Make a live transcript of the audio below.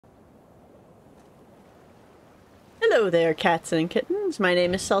Hello there, cats and kittens. My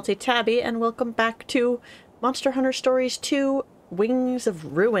name is Salty Tabby, and welcome back to Monster Hunter Stories 2: Wings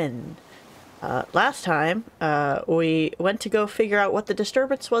of Ruin. Last time, we went to go figure out what the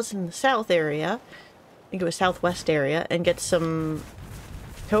disturbance was in the south area. I think it was southwest area, and get some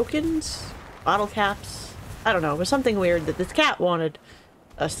tokens? Bottle caps? I don't know. It was something weird that this cat wanted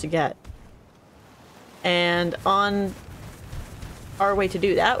us to get. And on our way to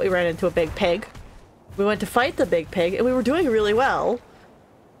do that, we ran into a big pig. We went to fight the big pig, and we were doing really well.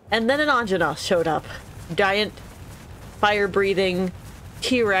 And then an Anjanos showed up. Giant, fire-breathing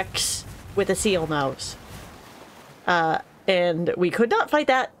T-Rex with a seal nose. And we could not fight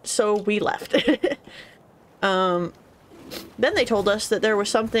that, so we left. Then they told us that there was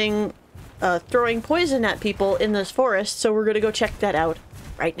something throwing poison at people in this forest, so we're gonna go check that out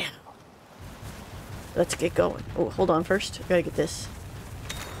right now. Let's get going. Oh, hold on first. I gotta get this.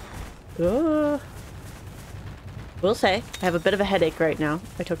 Will say, I have a bit of a headache right now.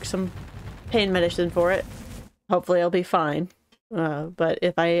 I took some pain medicine for it. Hopefully I'll be fine. But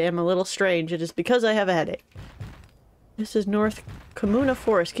if I am a little strange, it is because I have a headache. This is North Kamuna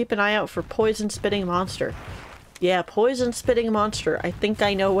Forest. Keep an eye out for poison-spitting monster. Yeah, poison-spitting monster. I think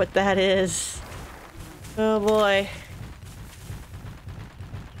I know what that is. Oh boy.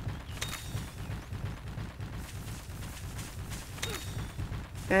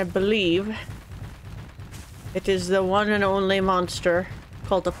 I believe it is the one and only monster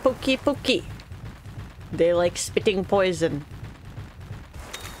called a Pookie. They like spitting poison.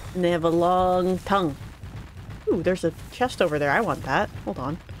 And they have a long tongue. Ooh, there's a chest over there. I want that. Hold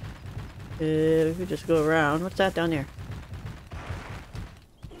on. We could just go around. What's that down there?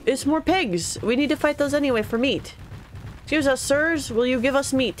 It's more pigs. We need to fight those anyway for meat. Excuse us, sirs. Will you give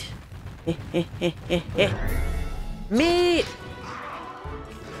us meat? Meat!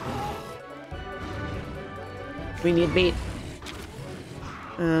 We need meat.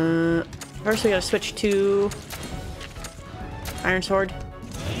 First we gotta switch to Iron Sword.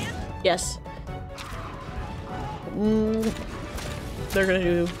 Yes. They're gonna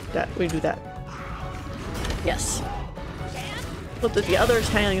do that. We do that. Yes. Let the others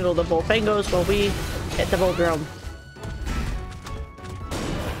handle the bullfangos while we hit the bull drum.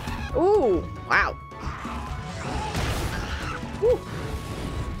 Ooh! Wow. Ooh.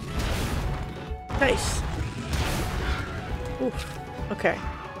 Nice. Oof. Okay,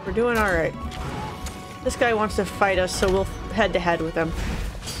 we're doing alright. This guy wants to fight us, so we'll head to head with him.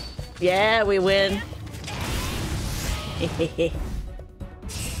 Yeah, we win. Hehehe.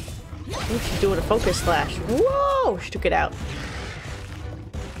 Ooh, she's doing a focus slash. Whoa! She took it out.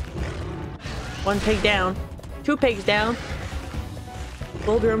 One pig down. Two pigs down.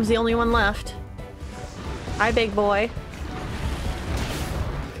 Buldrum's the only one left. Hi, big boy.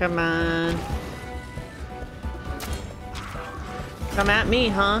 Come on. Come at me,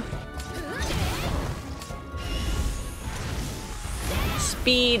 huh?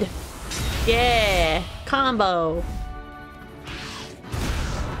 Speed. Yeah. Combo.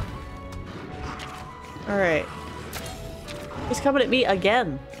 Alright. He's coming at me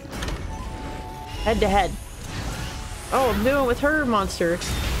again. Head to head. Oh, I'm doing it with her monster.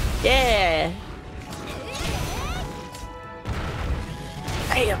 Yeah.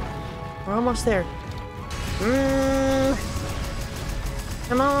 Bam. We're almost there.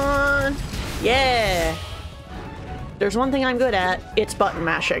 Come on! Yeah! There's one thing I'm good at. It's button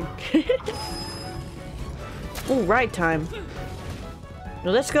mashing. Ooh, ride time.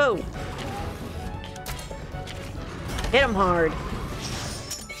 Now let's go! Hit him hard.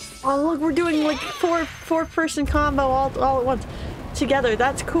 Oh look, we're doing like four-person combo all at once. Together,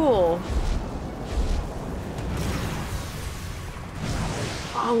 that's cool.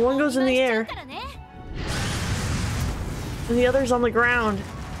 Oh, one goes in the air. And the other's on the ground.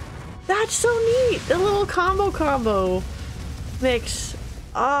 That's so neat! The little combo mix.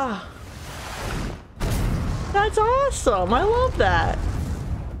 Ah. That's awesome! I love that!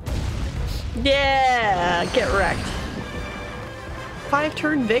 Yeah! Get wrecked.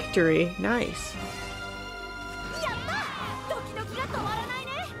 5-turn victory. Nice.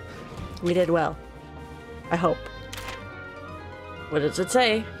 We did well. I hope. What does it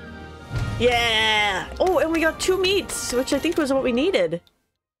say? Yeah! Oh, and we got 2 meats, which I think was what we needed.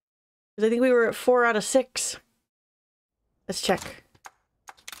 Because I think we were at 4 out of 6. Let's check.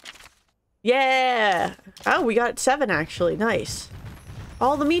 Yeah! Oh, we got 7 actually. Nice.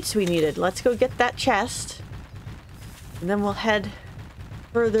 All the meats we needed. Let's go get that chest. And then we'll head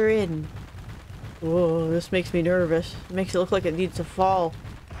further in. Whoa, this makes me nervous. It makes it look like it needs to fall.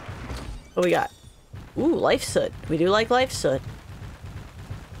 What we got? Ooh, life soot. We do like life soot.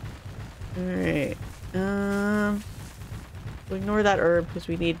 Alright. We'll ignore that herb because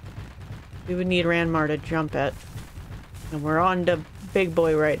we would need Ranmar to jump it. And we're on to big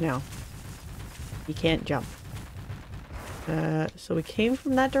boy right now. He can't jump. So we came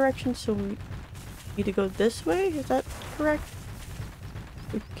from that direction, so we need to go this way? Is that correct?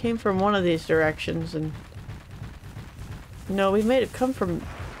 We came from one of these directions and... No, we made it come from...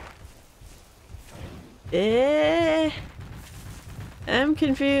 I'm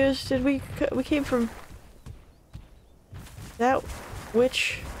confused. Did we came from... That...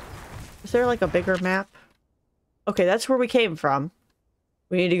 Which... Is there like a bigger map? Okay, that's where we came from.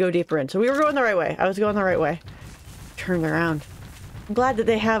 We need to go deeper in. So we were going the right way. I was going the right way. Turned around. I'm glad that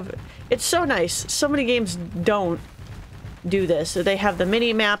they have... It's so nice. So many games don't do this. So they have the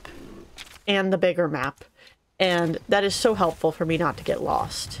mini map and the bigger map. And that is so helpful for me not to get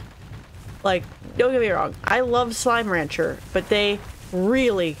lost. Like, don't get me wrong. I love Slime Rancher, but they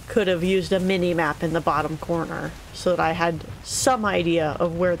really could have used a mini map in the bottom corner so that I had some idea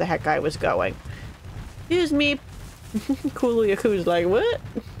of where the heck I was going. Excuse me. Coolyaku's like, what?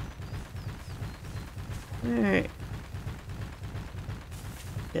 Alright.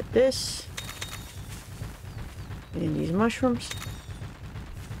 Get this. And these mushrooms.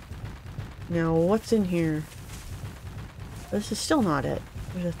 Now, what's in here? This is still not it.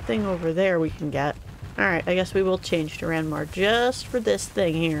 There's a thing over there we can get. Alright, I guess we will change to Ranmar just for this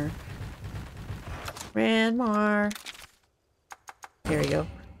thing here. Ranmar. There we go.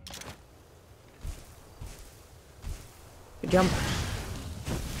 Good jump.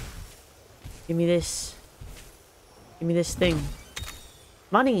 Give me this. Give me this thing.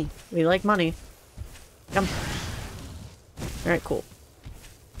 Money! We like money. Jump. Alright, cool.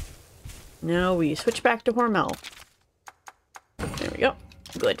 Now we switch back to Hormel. There we go.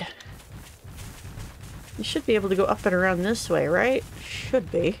 Good. You should be able to go up and around this way, right?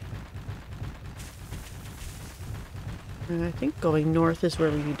 Should be. And I think going north is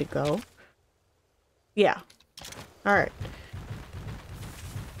where we need to go. Yeah. Alright.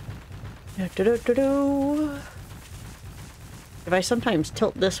 If I sometimes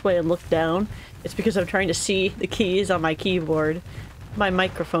tilt this way and look down, it's because I'm trying to see the keys on my keyboard. My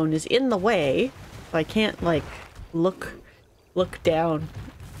microphone is in the way, so I can't, like, look down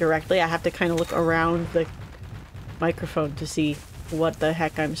directly. I have to kind of look around the microphone to see what the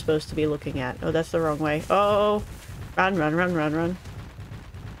heck I'm supposed to be looking at. Oh, that's the wrong way. Oh! Run, run, run, run, run.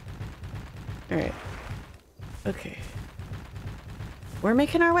 Alright. Okay. We're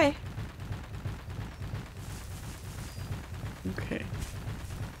making our way. Okay.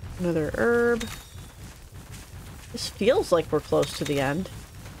 Another herb. This feels like we're close to the end.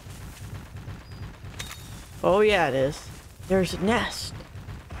 Oh yeah, it is. There's a nest.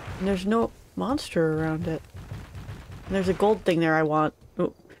 And there's no monster around it. And there's a gold thing there I want.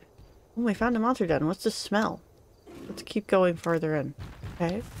 Oh, I found a monster den. What's the smell? Let's keep going farther in.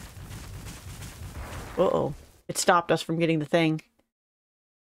 Okay. Uh-oh. It stopped us from getting the thing.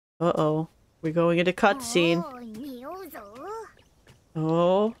 Uh-oh. We're going into cutscene.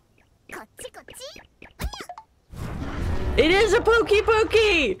 Oh. It is a Pokey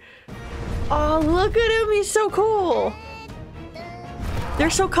Pokey! Oh, look at him! He's so cool! They're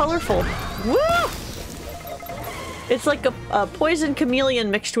so colorful. Woo! It's like a poison chameleon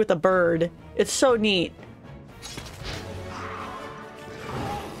mixed with a bird. It's so neat.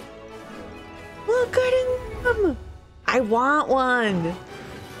 Look at him! I want one!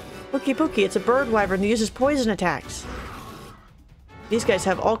 Pokey Pokey, it's a bird wyvern that uses poison attacks. These guys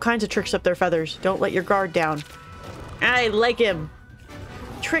have all kinds of tricks up their feathers. Don't let your guard down. I like him.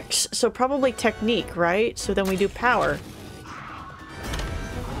 Tricks, so probably technique, right? So then we do power.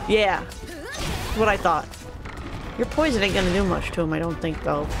 Yeah. That's what I thought. Your poison ain't gonna do much to him, I don't think,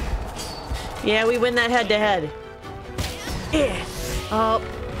 though. Yeah, we win that head-to-head. Yeah. Oh.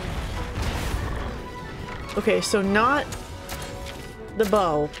 Okay, so not the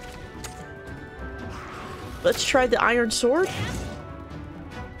bow. Let's try the iron sword.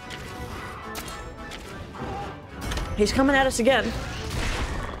 He's coming at us again.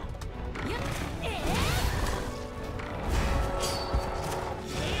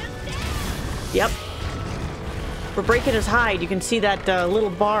 Yep. We're breaking his hide. You can see that little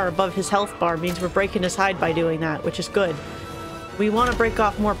bar above his health bar means we're breaking his hide by doing that, which is good. We want to break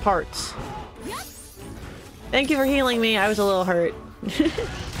off more parts. Thank you for healing me. I was a little hurt.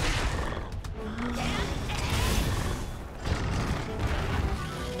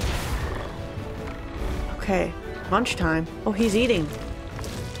 Okay. Munch time. Oh, he's eating.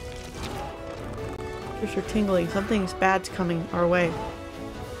 Ears are tingling. Something's bad's coming our way.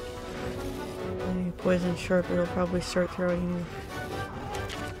 Poison sharp, it'll probably start throwing you.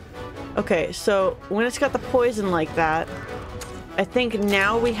 Okay, so when it's got the poison like that, I think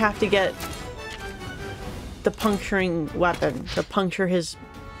now we have to get the puncturing weapon to puncture his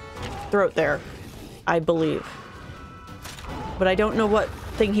throat there, I believe. But I don't know what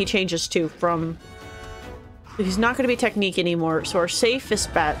thing he changes to from... He's not going to be technique anymore, so our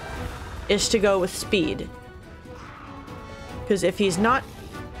safest bet is to go with speed. Because if he's not...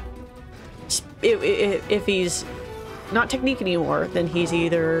 If he's not technique anymore, then he's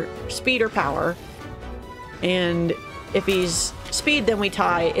either speed or power. And if he's speed, then we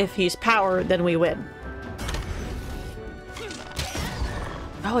tie. If he's power, then we win.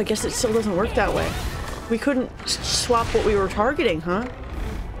 Oh, I guess it still doesn't work that way. We couldn't swap what we were targeting, huh?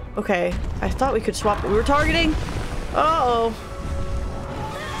 Okay, I thought we could swap what we were targeting. Uh-oh.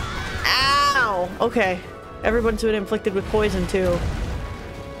 Ow! Okay. Everyone's been inflicted with poison, too.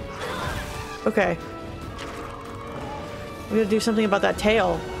 Okay. We gotta do something about that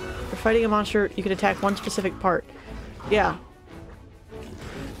tail. For fighting a monster, you can attack one specific part. Yeah.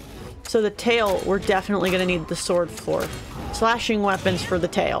 So the tail, we're definitely gonna need the sword for. Slashing weapons for the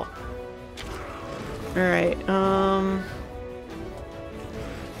tail. Alright,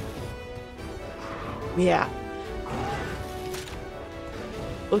 yeah.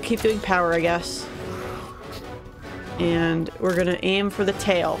 We'll keep doing power, I guess. And we're gonna aim for the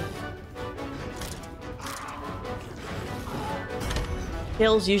tail.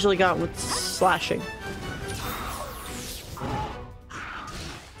 Tails usually got with slashing.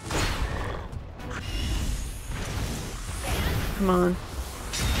 Come on.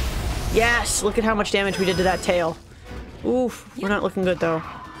 Yes! Look at how much damage we did to that tail. Oof. We're not looking good, though.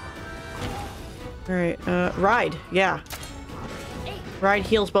 Alright, Ride. Yeah. Ride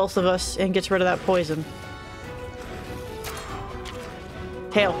heals both of us and gets rid of that poison.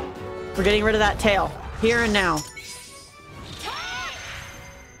 Tail. We're getting rid of that tail. Here and now.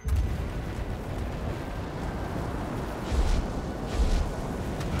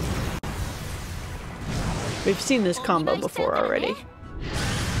 We've seen this combo before already.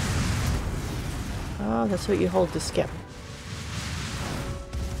 Oh, that's what you hold to skip.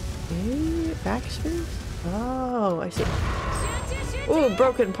 Okay, backspin? Oh, I see. Ooh,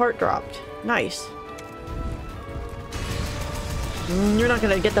 broken part dropped. Nice. You're not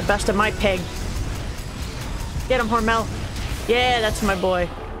gonna get the best of my pig. Get him, Hormel. Yeah, that's my boy.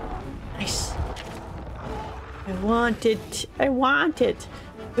 Nice. I want it. I want it.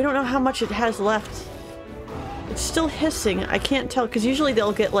 We don't know how much it has left. It's still hissing. I can't tell, because usually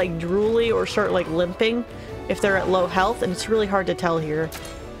they'll get like drooly or start like limping if they're at low health, and it's really hard to tell here.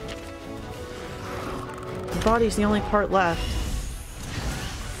 The body's the only part left.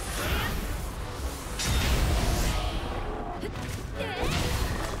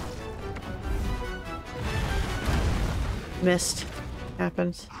 Missed.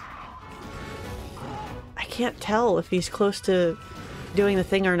 Happens. I can't tell if he's close to doing the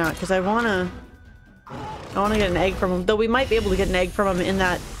thing or not, because I want to get an egg from him. Though we might be able to get an egg from him in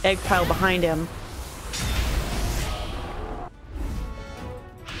that egg pile behind him.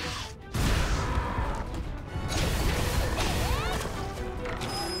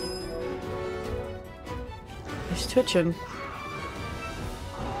 He's twitching.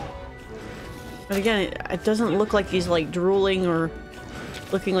 But again, it doesn't look like he's like drooling or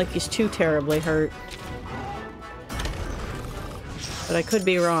looking like he's too terribly hurt. But I could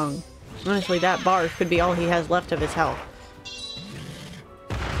be wrong. Honestly, that bar could be all he has left of his health.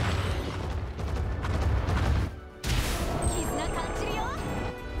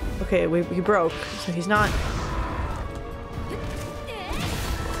 Okay, he broke, so he's not...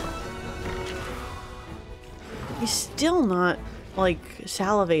 He's still not, like,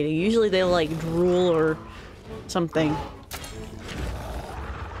 salivating. Usually they, like, drool or something.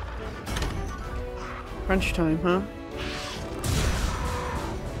 Crunch time, huh?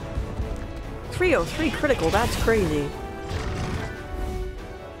 303 critical, that's crazy.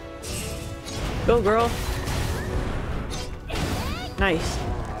 Go, girl. Nice.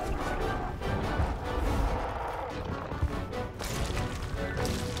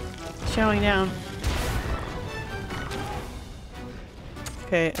 Showing down.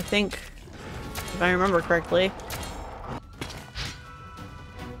 Okay, I think, if I remember correctly,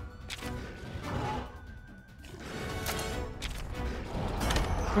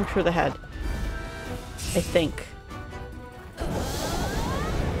 puncture the head. I think.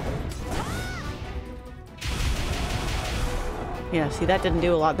 Yeah, see, that didn't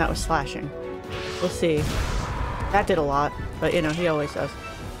do a lot, and that was slashing. We'll see. That did a lot, but you know, he always does.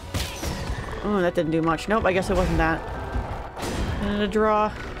 Oh, that didn't do much. Nope, I guess it wasn't that. And a draw.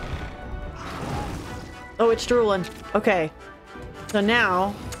 Oh, it's drooling. Okay. So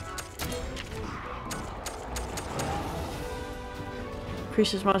now...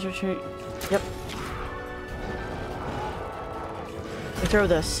 Increases monster tree. Yep. We throw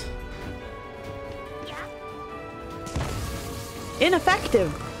this.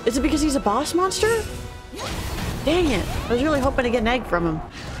 Ineffective! Is it because he's a boss monster? Dang it! I was really hoping to get an egg from him.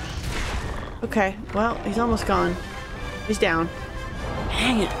 Okay, well, he's almost gone. He's down.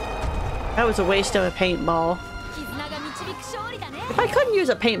 Dang it. That was a waste of a paintball. If I couldn't use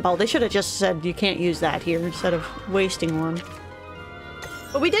a paintball, they should have just said you can't use that here instead of wasting one.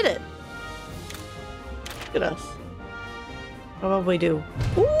 But we did it! Look at us. What will we do?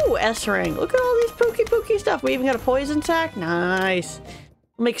 Ooh, S-ring. Look at all these pooky stuff. We even got a poison sack. Nice.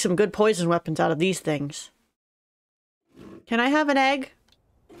 We'll make some good poison weapons out of these things. Can I have an egg?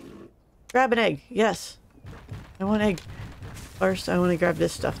 Grab an egg. Yes. I want egg. First, I want to grab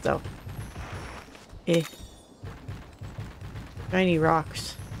this stuff, though. Eh. Shiny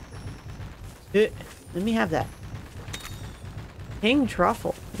rocks. Let me have that. King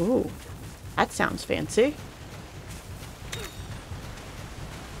truffle. Ooh. That sounds fancy.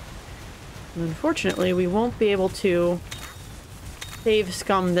 Unfortunately, we won't be able to save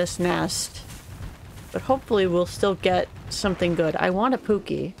scum this nest. But hopefully we'll still get something good. I want a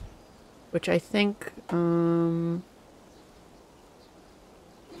Pookie. Which I think, let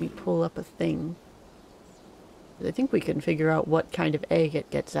me pull up a thing. I think we can figure out what kind of egg it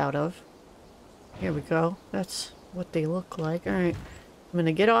gets out of. Here we go. That's what they look like. Alright. I'm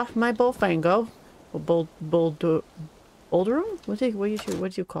gonna get off my Bullfango. Boulderum?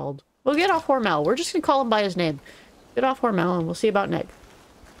 What's he called? We'll get off Hormel. We're just gonna call him by his name. Get off Hormel and we'll see about an egg.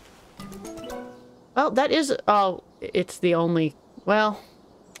 Well, that is... Oh, it's the only... Well...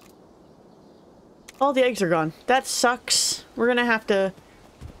 All the eggs are gone. That sucks. We're gonna have to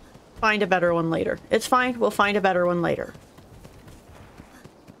find a better one later. It's fine. We'll find a better one later.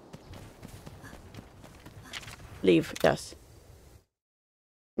 Leave. Yes.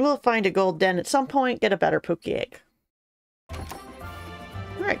 We'll find a gold den at some point. Get a better Pookie egg.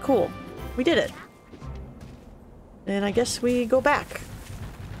 Alright, cool. We did it. And I guess we go back.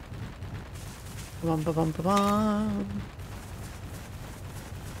 Bum, ba, bum, ba, bum.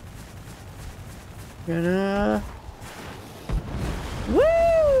 Gonna...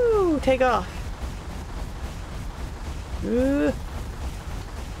 Woo! Take off. Uh-oh,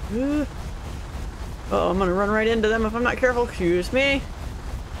 I'm gonna run right into them if I'm not careful. Excuse me.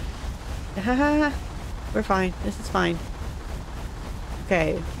 We're fine. This is fine.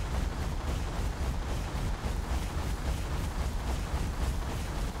 Okay.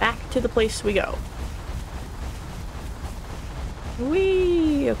 Back to the place we go.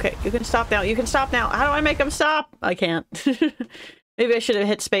 Whee! Okay, you can stop now. You can stop now. How do I make them stop? I can't. Maybe I should have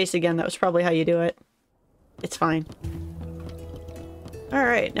hit space again. That was probably how you do it. It's fine.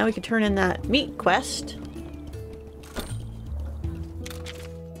 Alright, now we can turn in that meat quest.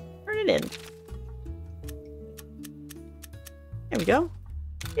 Turn it in. There we go.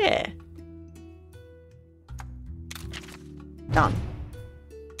 Yeah. Done.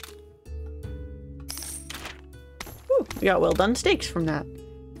 Woo, we got well done steaks from that.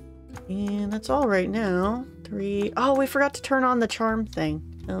 And that's all right now. 3. Oh, we forgot to turn on the charm thing.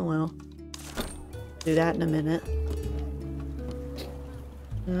 Oh well. Do that in a minute.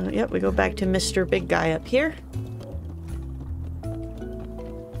 Yep, we go back to Mr. Big Guy up here.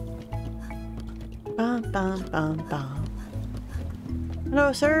 Bum, bum, bum, bum.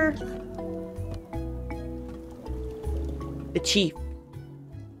 Hello, sir. The chief.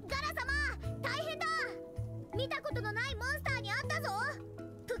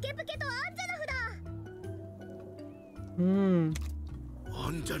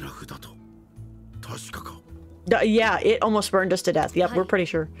 Yeah, it almost burned us to death. Yep, we're pretty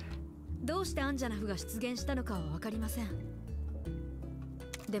sure.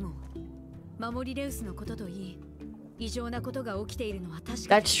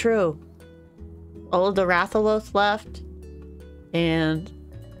 That's true. All of the Rathalos left. And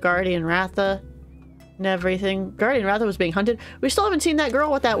Guardian Ratha and everything. Guardian Ratha was being hunted. We still haven't seen that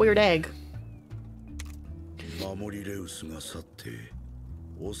girl with that weird egg.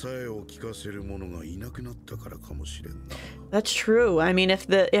 That's true. I mean, if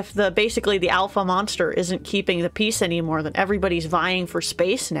the basically the alpha monster isn't keeping the peace anymore, then everybody's vying for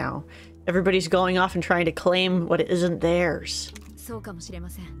space now. Everybody's going off and trying to claim what isn't theirs.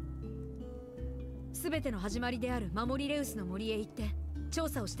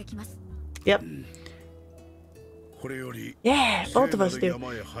 Yep. Yeah, both of us do.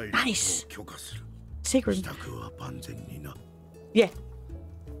 Nice. Sacred. Yeah.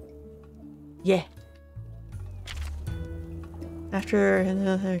 Yeah. After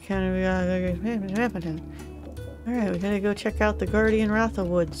another kind of Alright, we gotta go check out the Guardian Ratha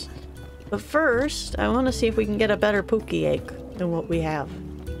Woods. But first, I want to see if we can get a better Pookie egg than what we have.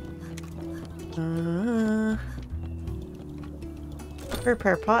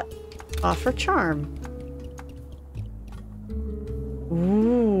 Repair pot. Offer charm.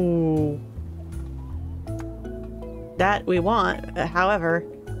 Ooh. That we want. However,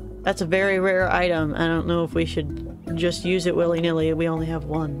 that's a very rare item. I don't know if we should just use it willy-nilly. We only have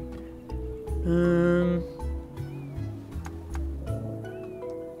one.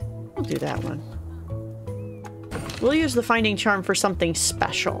 We'll do that one. We'll use the finding charm for something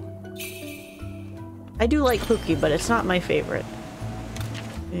special. I do like Pookie, but it's not my favorite.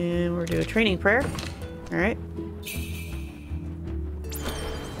 And we'll do a training prayer. Alright.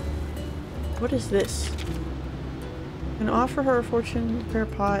 What is this? Can offer her a fortune repair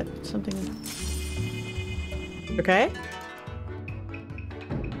pot, something. Okay.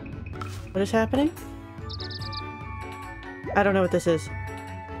 What is happening? I don't know what this is.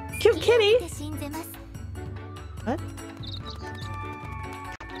 Cute kitty! What?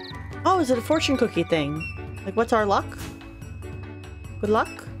 Oh, is it a fortune cookie thing? Like, what's our luck? Good luck?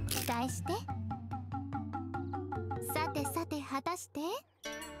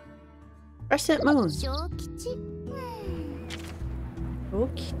 Crescent moon.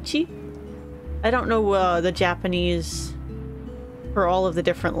 Shokichi? I don't know the Japanese for all of the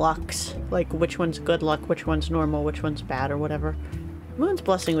different lucks. Like, which one's good luck, which one's normal, which one's bad, or whatever. Moon's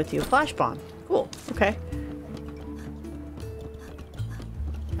blessing with you. Flash bomb. Cool. Okay.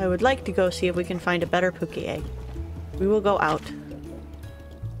 I would like to go see if we can find a better Pookie egg. We will go out.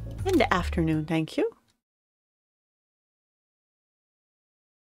 In the afternoon, thank you.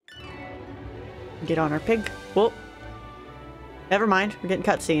 Get on our pig. Whoa. Never mind. We're getting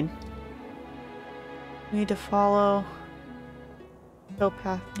cutscene. We need to follow... Go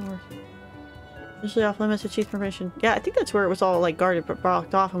path north. Usually off limits with chief permission. Yeah, I think that's where it was all like guarded but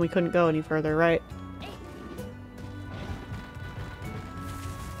blocked off and we couldn't go any further, right?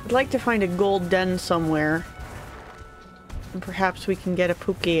 I'd like to find a gold den somewhere. And perhaps we can get a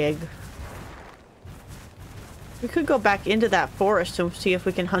Pookie egg. We could go back into that forest and see if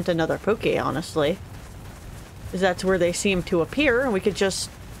we can hunt another Pookie, honestly. Because that's where they seem to appear and we could just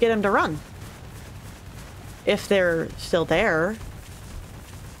get them to run. If they're still there.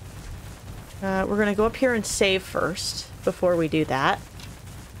 We're gonna go up here and save first, before we do that.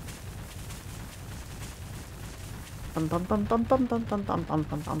 Bum bum bum bum bum bum bum bum bum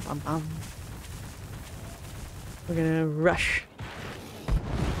bum bum bum bum. We're gonna rush.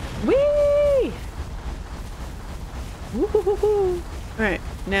 Whee! Woohoo! Alright,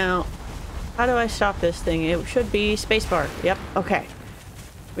 now, how do I stop this thing? It should be spacebar. Yep, okay.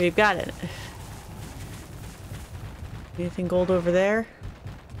 We've got it. Anything gold over there?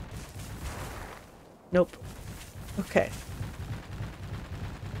 Nope. Okay.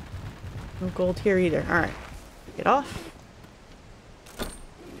 No gold here either. Alright. Get off.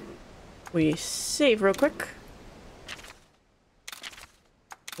 We save real quick.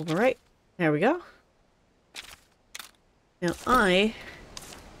 Alright. There we go. Now I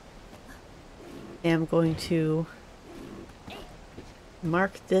am going to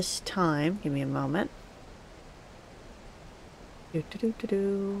mark this time. Give me a moment.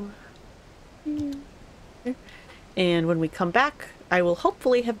 And when we come back, I will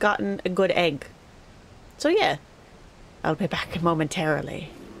hopefully have gotten a good egg. So yeah, I'll be back momentarily.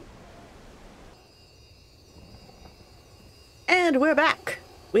 And we're back!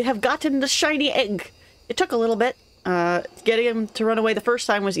 We have gotten the shiny egg! It took a little bit. Getting him to run away the first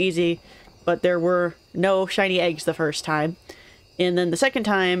time was easy, but there were no shiny eggs the first time. And then the second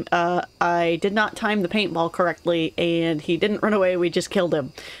time, I did not time the paintball correctly, and he didn't run away, we just killed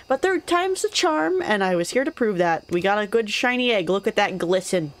him. But third time's the charm, and I was here to prove that. We got a good shiny egg, look at that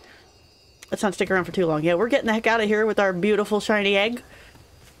glisten. Let's not stick around for too long. Yeah, we're getting the heck out of here with our beautiful shiny egg.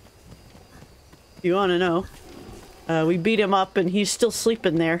 If you want to know. We beat him up, and he's still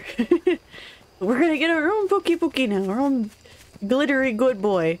sleeping there. We're gonna get our own Pookie now, our own glittery good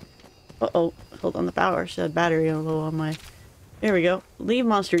boy. Uh-oh, hold on, the power said battery a little on my... There we go. Leave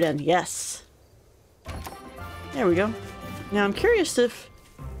monster den. Yes. There we go. Now I'm curious if...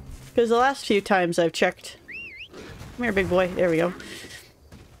 Because the last few times I've checked... Come here, big boy. There we go.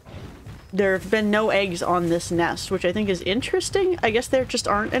 There have been no eggs on this nest, which I think is interesting. I guess there just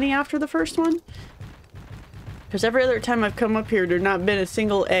aren't any after the first one. Because every other time I've come up here, there's not been a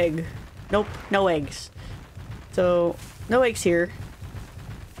single egg. Nope, no eggs. So, no eggs here.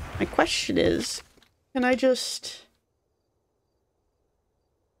 My question is, can I just...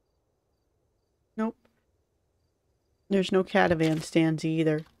 Nope. There's no catavan stands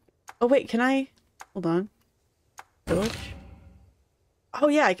either. Oh wait, can I... Hold on. Village? Oh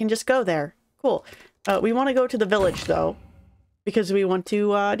yeah, I can just go there. Cool. We want to go to the village though, because we want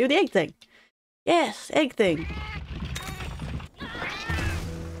to do the egg thing. Yes, egg thing.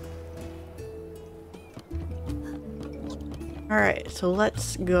 Alright, so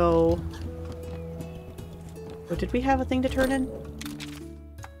let's go. Oh, did we have a thing to turn in?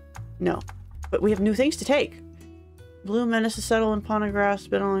 No. But we have new things to take. Blue menace to settle in pond and grass,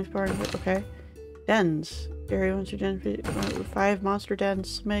 spin on part of it. Okay. Dens. Area monster den. 5 monster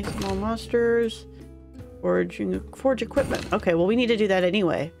dens. Make small monsters. Forge equipment. Okay, well we need to do that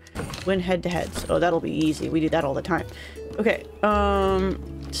anyway. Win head-to-heads. Oh, that'll be easy. We do that all the time. Okay,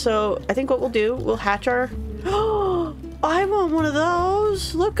 so I think what we'll do, we'll hatch our... Oh, I want one of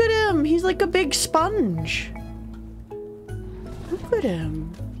those! Look at him! He's like a big sponge. Look at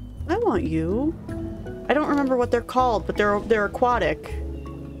him. I want you. I don't remember what they're called, but they're aquatic.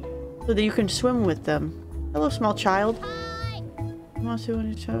 So that you can swim with them. Hello, small child. You want to see when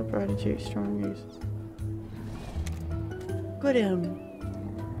you chop right into your strong use. Look at him.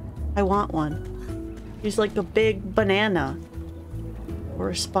 I want one. He's like a big banana. Or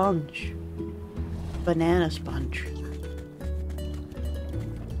a sponge. Banana sponge.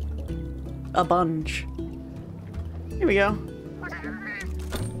 A bunch. Here we go.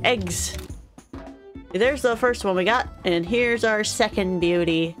 Eggs. There's the first one we got, and here's our second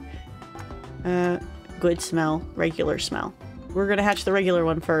beauty. Good smell. Regular smell. We're gonna hatch the regular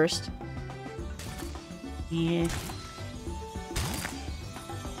one first. Yeah.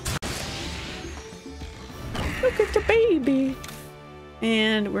 Look at the baby!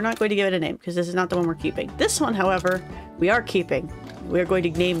 And we're not going to give it a name, because this is not the one we're keeping. This one, however, we are keeping. We're going to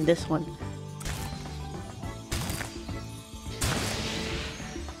name this one.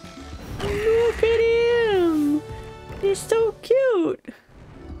 Look at him! He's so cute!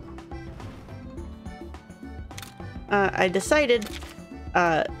 I decided,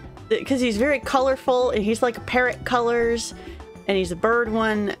 because he's very colorful, and he's like parrot colors, and he's a bird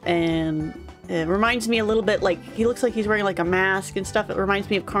one, and it reminds me a little bit like, he looks like he's wearing like a mask and stuff. It reminds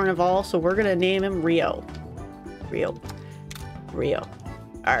me of Carnival, so we're gonna name him Rio. Rio.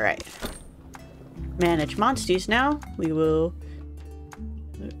 Alright. Manage monsties now. We will...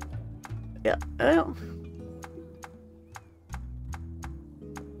 Yeah, well...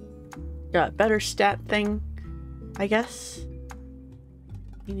 Got better stat thing, I guess.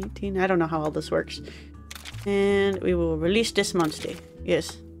 18, I don't know how all this works. And we will release this monstie.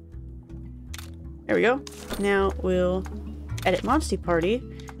 Yes. There we go. Now we'll edit Monstie Party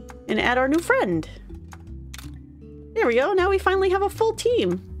and add our new friend. There we go. Now we finally have a full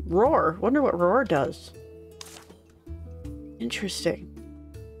team. Roar. Wonder what Roar does. Interesting.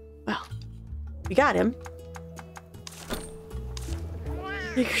 Well, we got him.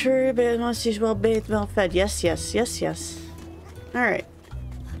 Make sure your Monstie is well bathed, well fed. Yes, yes, yes, yes. Alright.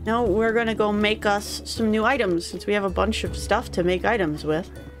 Now we're gonna go make us some new items since we have a bunch of stuff to make items with.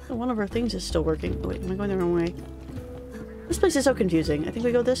 One of our things is still working. Oh, wait, am I going the wrong way? This place is so confusing. I think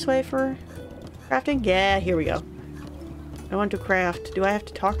we go this way for crafting? Yeah, here we go. I want to craft. Do I have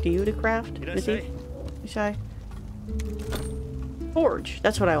to talk to you to craft? Missy? You shy? Forge.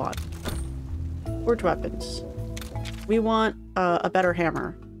 That's what I want. Forge weapons. We want a better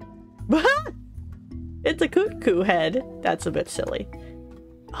hammer. It's a cuckoo head. That's a bit silly.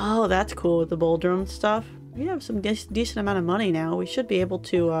 Oh, that's cool with the Boldrum stuff. We have some decent amount of money now. We should be able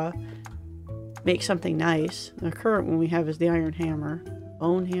to make something nice. The current one we have is the iron hammer.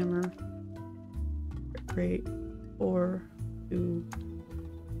 Bone hammer. Great. 4, 2.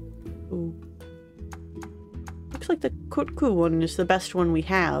 Ooh. Looks like the Kutku one is the best one we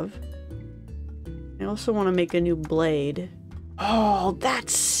have. I also want to make a new blade. Oh,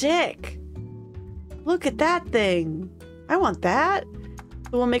 that's sick! Look at that thing! I want that!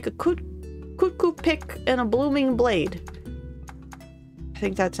 So we'll make a Kutku pick and a blooming blade. I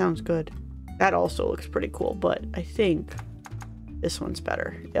think that sounds good. That also looks pretty cool, but I think this one's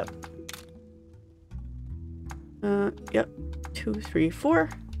better. Yep. Yep. 2, 3, 4.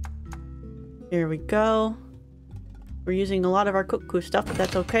 There we go. We're using a lot of our Kutku stuff, but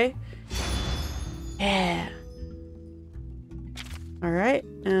that's okay. Yeah. Alright.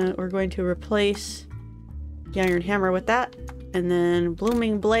 We're going to replace the iron hammer with that. And then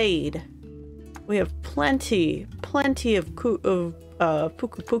blooming blade. We have plenty of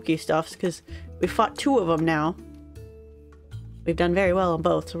Puku stuffs because we fought 2 of them now. We've done very well on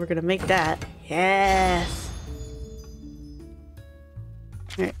both, so we're gonna make that. Yes!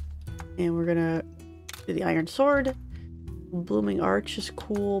 Alright. And we're gonna do the iron sword. Blooming arch is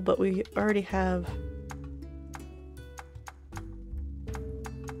cool, but we already have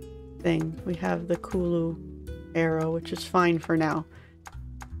thing. We have the Kulu arrow, which is fine for now.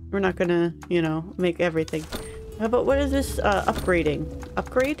 We're not gonna, you know, make everything. How about what is this upgrading?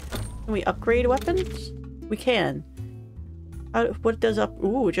 Upgrade? Can we upgrade weapons? We can. What does up?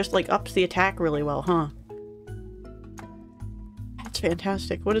 Ooh, it just like ups the attack really well, huh? That's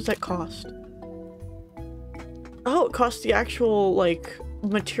fantastic. What does that cost? Oh, it costs the actual, like,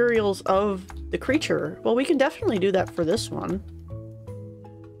 materials of the creature. Well, we can definitely do that for this one.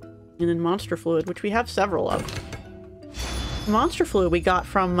 And then monster fluid, which we have several of. Monster fluid we got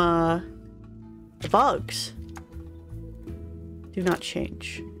from, the bugs. Do not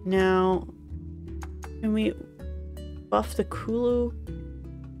change. Now, can we buff the Kulu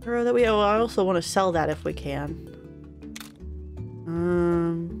arrow that we have? Oh, I also want to sell that if we can.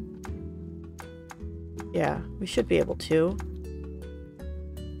 Yeah, we should be able to.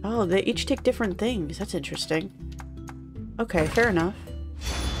 Oh, they each take different things. That's interesting. Okay, fair enough.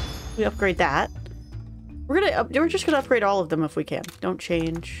 We upgrade that. We're just gonna upgrade all of them if we can. Don't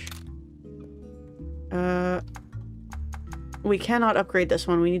change. We cannot upgrade this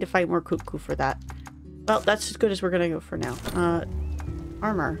one. We need to fight more cuckoo for that. Well, that's as good as we're gonna go for now.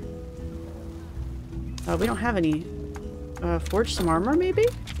 Armor. We don't have any. Forge some armor, maybe?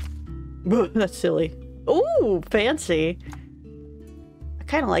 That's silly. Ooh, fancy. I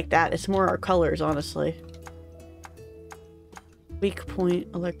kind of like that. It's more our colors, honestly. Weak point,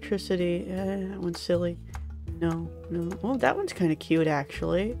 electricity. That one's silly. No, no. Oh, that one's kind of cute,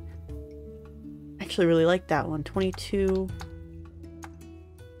 actually. Actually really like that one. 22.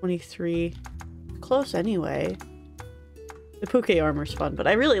 23. Close anyway. The Puke armor's fun, but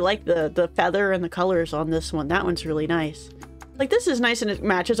I really like the feather and the colors on this one. That one's really nice. Like, this is nice and it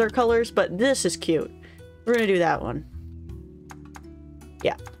matches our colors, but this is cute. We're gonna do that one.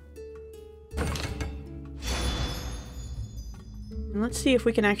 Yeah. And let's see if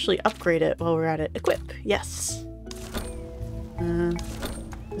we can actually upgrade it while we're at it. Equip. Yes.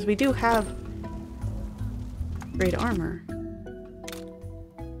 Because we do have great armor.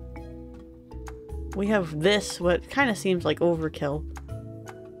 We have this, what kind of seems like overkill.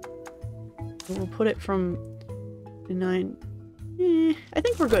 We'll put it from 9. I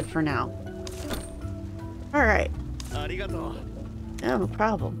think we're good for now. Alright. No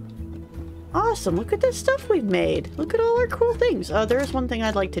problem. Awesome, look at this stuff we've made. Look at all our cool things. There's one thing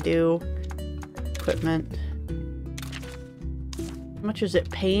I'd like to do. Equipment. As much as it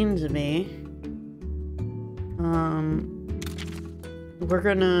pains me. We're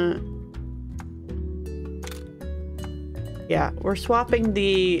gonna... Yeah, we're swapping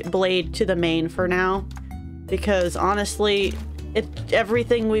the blade to the main for now. Because honestly,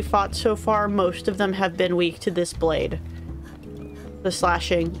 everything we've fought so far, most of them have been weak to this blade. The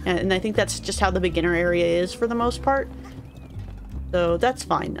slashing. And I think that's just how the beginner area is for the most part. So that's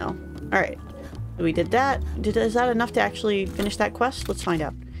fine though. Alright. We did that. Is that enough to actually finish that quest? Let's find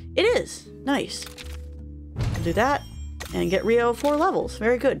out. It is! Nice. We'll do that. And get Rio 4 levels.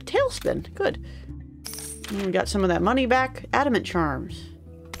 Very good. Tailspin. Good. And we got some of that money back. Adamant charms.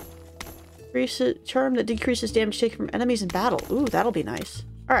 Charm that decreases damage taken from enemies in battle. Ooh, that'll be nice.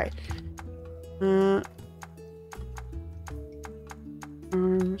 Alright.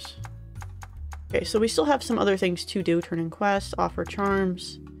 Charms. Okay, so we still have some other things to do. Turn in quests, offer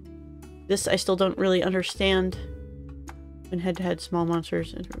charms. This I still don't really understand. When head-to-head small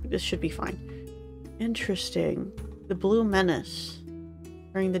monsters. This should be fine. Interesting. The Blue Menace.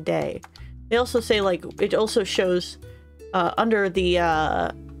 During the day. They also say, like, it also shows under the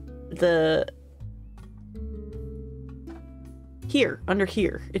here, under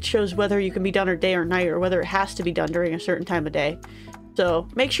here. It shows whether you can be done or day or night, or whether it has to be done during a certain time of day. So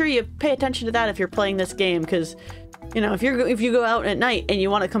make sure you pay attention to that if you're playing this game, because, you know, if you go out at night and you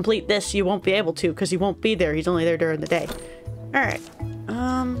want to complete this, you won't be able to, because he won't be there. He's only there during the day. Alright.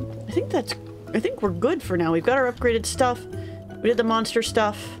 I think we're good for now. We've got our upgraded stuff. We did the monster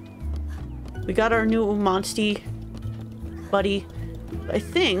stuff. We got our new monsty buddy. I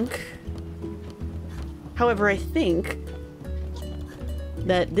think... However, I think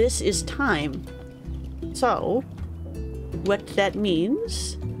that this is time. So, what that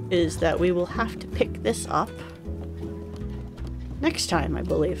means is that we will have to pick this up next time, I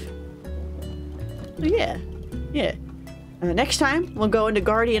believe. So yeah. Yeah. Next time, we'll go into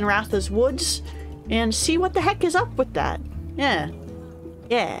Guardian Ratha's woods and see what the heck is up with that. Yeah.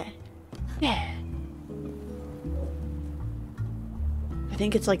 Yeah. Yeah. I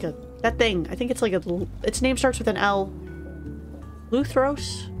think it's like a... That thing. I think it's like a... Its name starts with an L.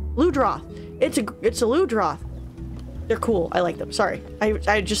 Luthros? Ludroth. It's a Ludroth. They're cool. I like them. Sorry.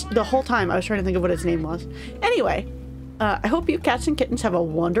 I just... The whole time I was trying to think of what its name was. Anyway. I hope you cats and kittens have a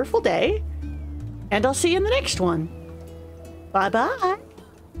wonderful day. And I'll see you in the next one. Bye-bye.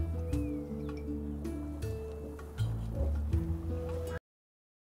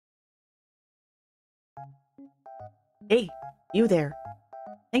 Hey, you there.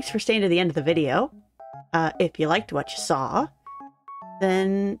 Thanks for staying to the end of the video. If you liked what you saw,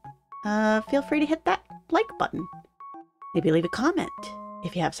 then feel free to hit that like button. Maybe leave a comment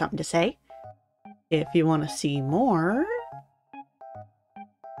if you have something to say. If you want to see more,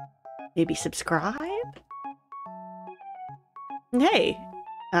 maybe subscribe. And hey,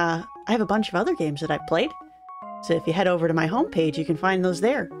 I have a bunch of other games that I've played. So if you head over to my homepage, you can find those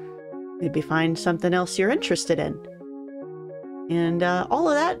there. Maybe find something else you're interested in. And all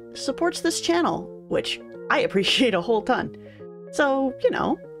of that supports this channel, which I appreciate a whole ton. So, you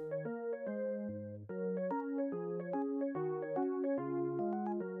know.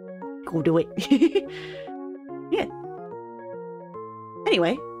 Go do it. Yeah.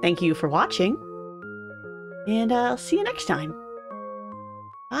 Anyway, thank you for watching. And I'll see you next time.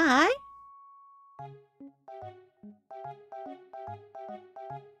 Bye.